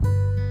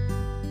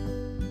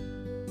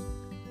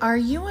Are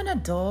you an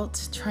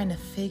adult trying to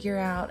figure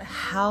out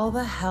how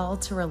the hell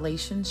to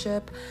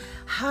relationship,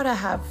 how to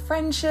have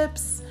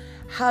friendships,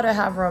 how to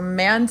have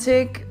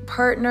romantic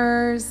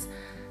partners,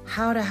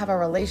 how to have a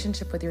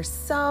relationship with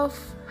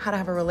yourself, how to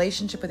have a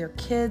relationship with your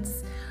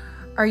kids?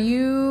 Are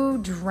you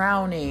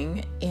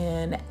drowning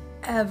in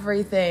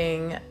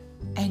everything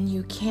and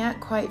you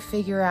can't quite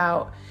figure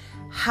out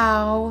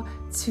how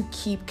to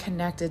keep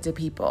connected to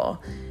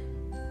people?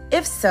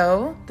 If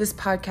so, this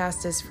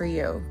podcast is for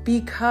you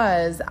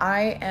because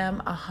I am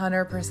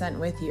 100%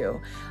 with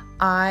you.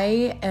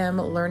 I am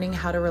learning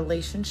how to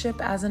relationship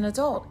as an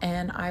adult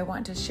and I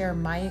want to share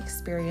my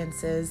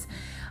experiences.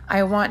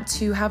 I want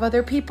to have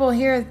other people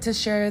here to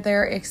share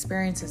their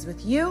experiences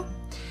with you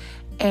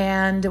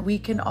and we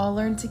can all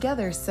learn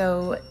together.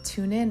 So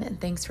tune in and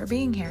thanks for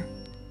being here.